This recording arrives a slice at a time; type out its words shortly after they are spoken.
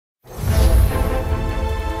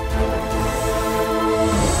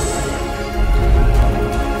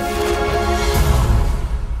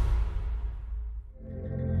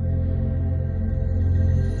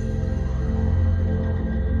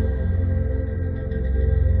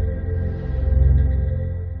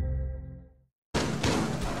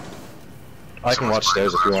I can watch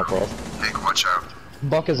stairs if you want, Paul. Hank, watch out.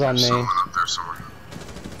 Buck is on me. Someone up there somewhere.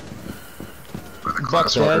 By the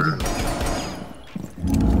Buck's glass.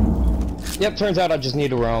 dead. Yep, turns out I just need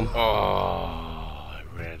to roam. Oh, I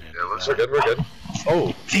ran into Yeah, looks We're good, we're good.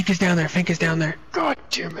 Oh! Fink is down there, Fink is down there. God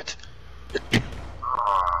damn it.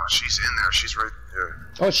 Oh, she's in there. She's right there.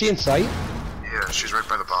 Oh, is she in sight? Yeah, she's right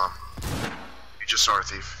by the bomb. You just saw her,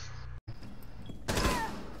 thief.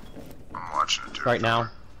 I'm watching it, dude. Right now.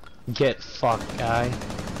 Get fucked, guy.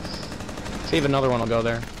 See if another one will go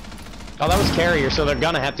there. Oh, that was carrier, so they're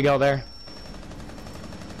gonna have to go there.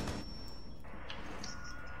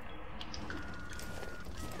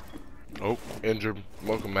 Oh, injured.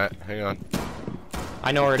 Welcome, Matt. Hang on.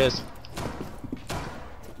 I know where it is.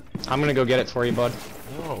 I'm gonna go get it for you, bud.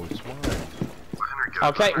 No, it's mine. Henry, get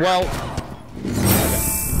up. Okay, well...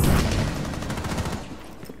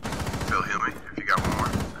 Phil, heal me if you got one more.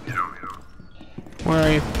 If you don't, you don't. Where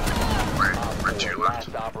are you? Right to your left.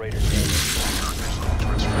 Last operator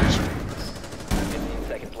Towards Fraser. 15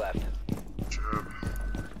 seconds left. Good job.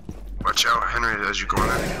 Watch out, Henry, as you go in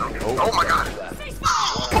there. Oh my god!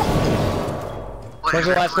 Where's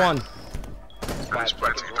the last one? Henry's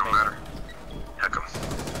planting, it don't matter. Heck 'em.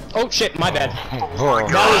 Oh shit, my bad. Oh my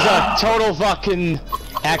That god. was a total fucking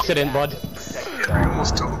accident, bud. Henry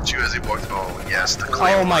almost told you as he walked. Oh, yes, the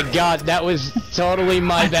clay. Oh my god, that was totally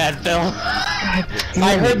my bad, Phil.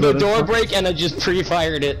 I heard the door break and I just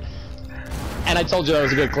pre-fired it. And I told you that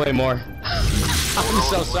was a good claymore. I'm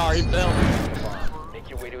so sorry, Phil. Make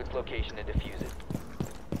your way to its location and defuse it.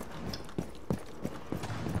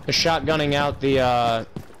 They're shotgunning out the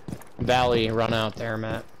valley run out there,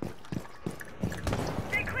 Matt.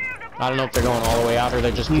 I don't know if they're going all the way out or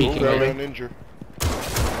they're just peeking Throw in. an injure.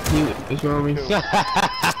 He is roaming. Look away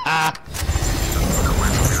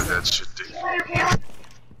from me with that shit, dude.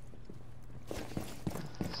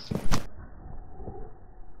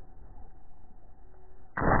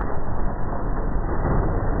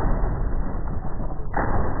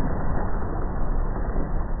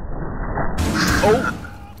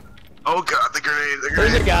 Oh god, the grenade, the There's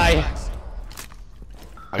grenade. a guy.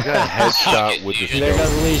 I got a headshot with the There scope.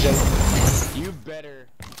 goes Legion. You better.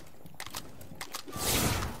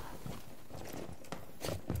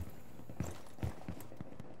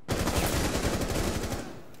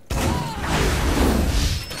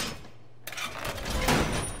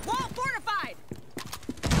 Wall fortified.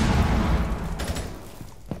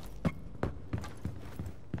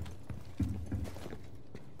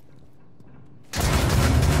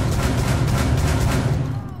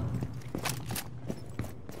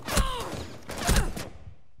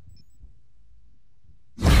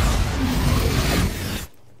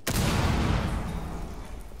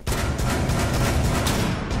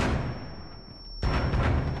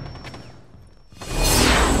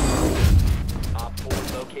 Op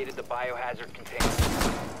 4 located the biohazard container.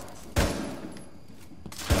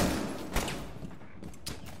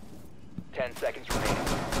 Ten seconds remaining.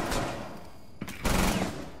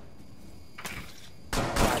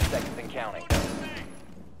 5 seconds and counting.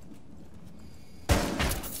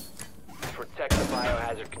 Protect the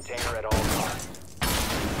biohazard container at all costs.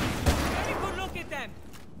 Let me go look at them.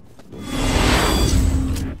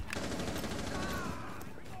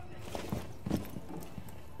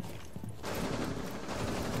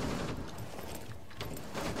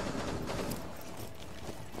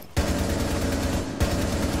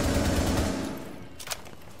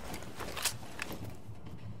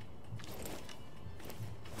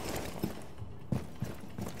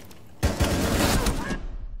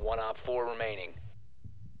 One Op 4 remaining.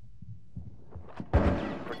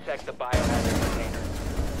 Protect the biohazard container.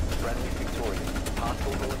 Friendly victorious.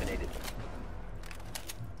 Hostiles eliminated.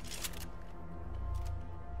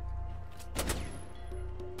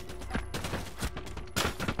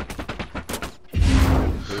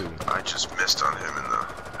 I just missed on him in the.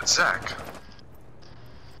 It's Zach.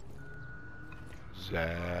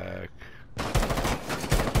 Zach.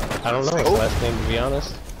 I don't know his last name, to be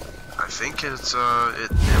honest. I think it's it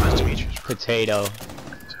was Demetrius. Potato.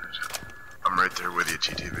 I'm right there with you,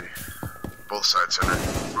 TTV. Both sides, Henry.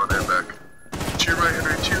 Run that back. To your right,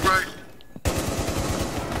 Henry. To your right.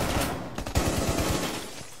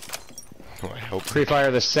 Oh, I hope. Pre-fire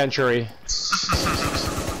the century.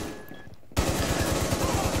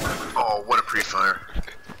 Oh, what a pre-fire.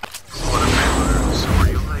 What a pre-fire. So are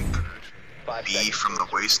you like 5 B seconds. from the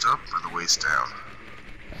waist up or the waist down?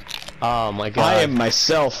 Oh my god. I am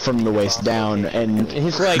myself from the waist down, and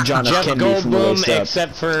He's like John F. Jeff Kennedy from the waist Goldblum, up.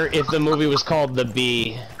 except for if the movie was called The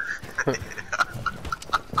Bee.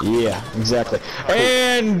 Yeah, exactly.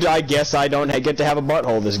 And I guess I don't get to have a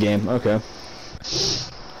butthole this game. Okay.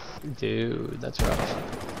 Dude, that's rough.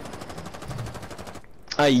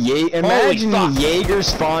 Imagine fuck. Jaeger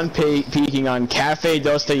spawn peeking on Cafe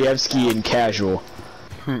Dostoevsky in casual.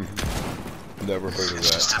 Never heard of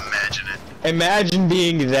Just that. imagine it. Imagine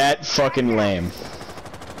being that fucking lame.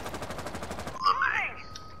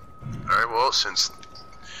 Alright, well, since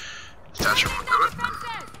Thatcher won't do it.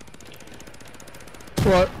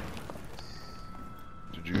 What?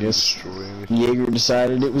 Did you Yes. destroy anything? Jaeger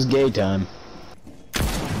decided it was gay time.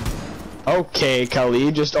 Okay,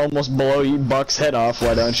 Khalid, just almost blow you Buck's head off,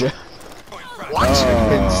 why don't you? What?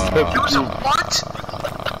 Oh. It was a what?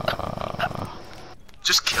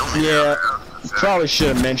 Just kill me. Yeah, now. probably should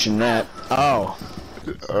have mentioned that. Oh.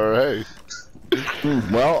 Alright.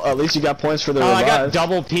 Well, at least you got points for the Oh, I revive. got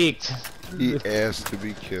double peaked. He asked to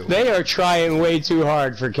be killed. They are trying way too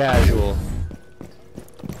hard for casual.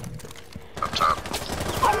 Up top.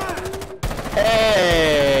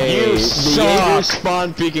 Hey! You the suck. Jaeger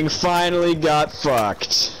spawn peeking finally got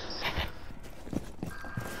fucked.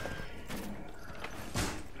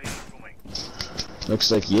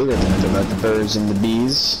 Looks like Jaeger learned about the birds and the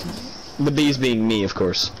bees. The bees being me, of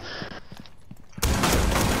course.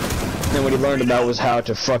 And what he learned about was how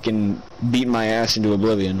to fucking beat my ass into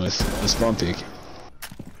oblivion with the spawn peek.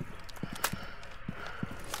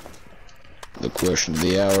 The question of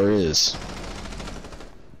the hour is,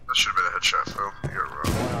 That should have been a headshot, Phil. You're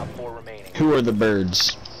wrong. 1 op 4 remaining. who are the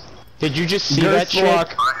birds? Did you just see that shit?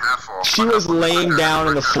 Girthlock, I half off. she was laying down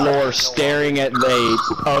on the floor staring at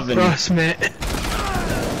the oven or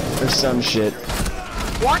some shit.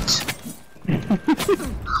 What? No,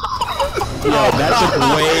 that took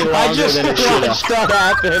way I longer just than it should watched have.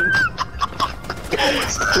 that happen.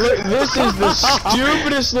 Look, this is the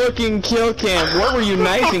stupidest looking kill cam. What were you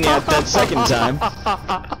knifing at that second time?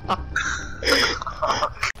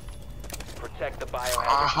 Protect the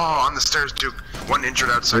biohazard. Oh, on the stairs, Duke. One injured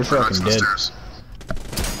outside. You're one fucking on the dead. stairs.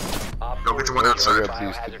 Op Go 4 get the one is outside. in the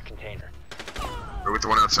biohazard container. Go with the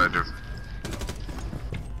one outside, Duke.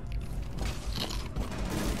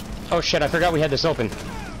 Oh shit, I forgot we had this open.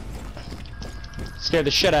 Scared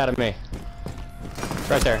the shit out of me.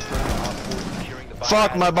 Right there.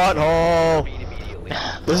 Fuck my butthole. Immediately.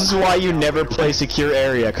 This is why you never play secure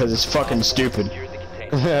area, cause it's fucking stupid. Secure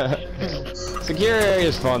the container. Secure area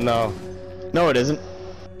is fun though. No, it isn't.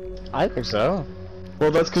 I think so.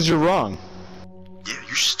 Well, that's cause you're wrong. Yeah,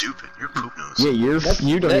 you're stupid. You're poop nose. Yeah, you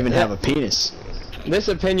don't that- even that- have a penis. This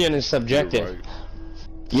opinion is You're subjective. right.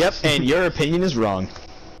 Yep, and your opinion is wrong.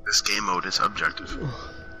 This game mode is objective.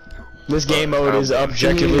 This game mode is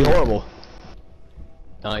objectively horrible.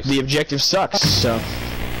 Nice. The objective sucks, so.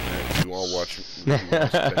 You wanna watch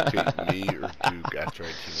spectate me or Duke after I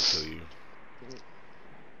team kill you?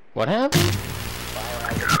 What happened?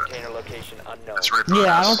 Biohazard container location unknown. That's right behind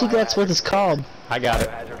us. think that's what it's called. I got it.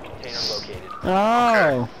 Biohazard container located. Oh.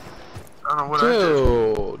 I don't know what I did.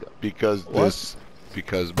 Dude.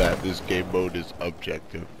 Because Matt, this game mode is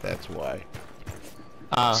objective. That's why.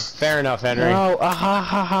 Fair enough, Henry. No, ha ha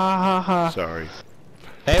ha ha ha. Sorry.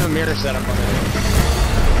 They have a mirror set up on there.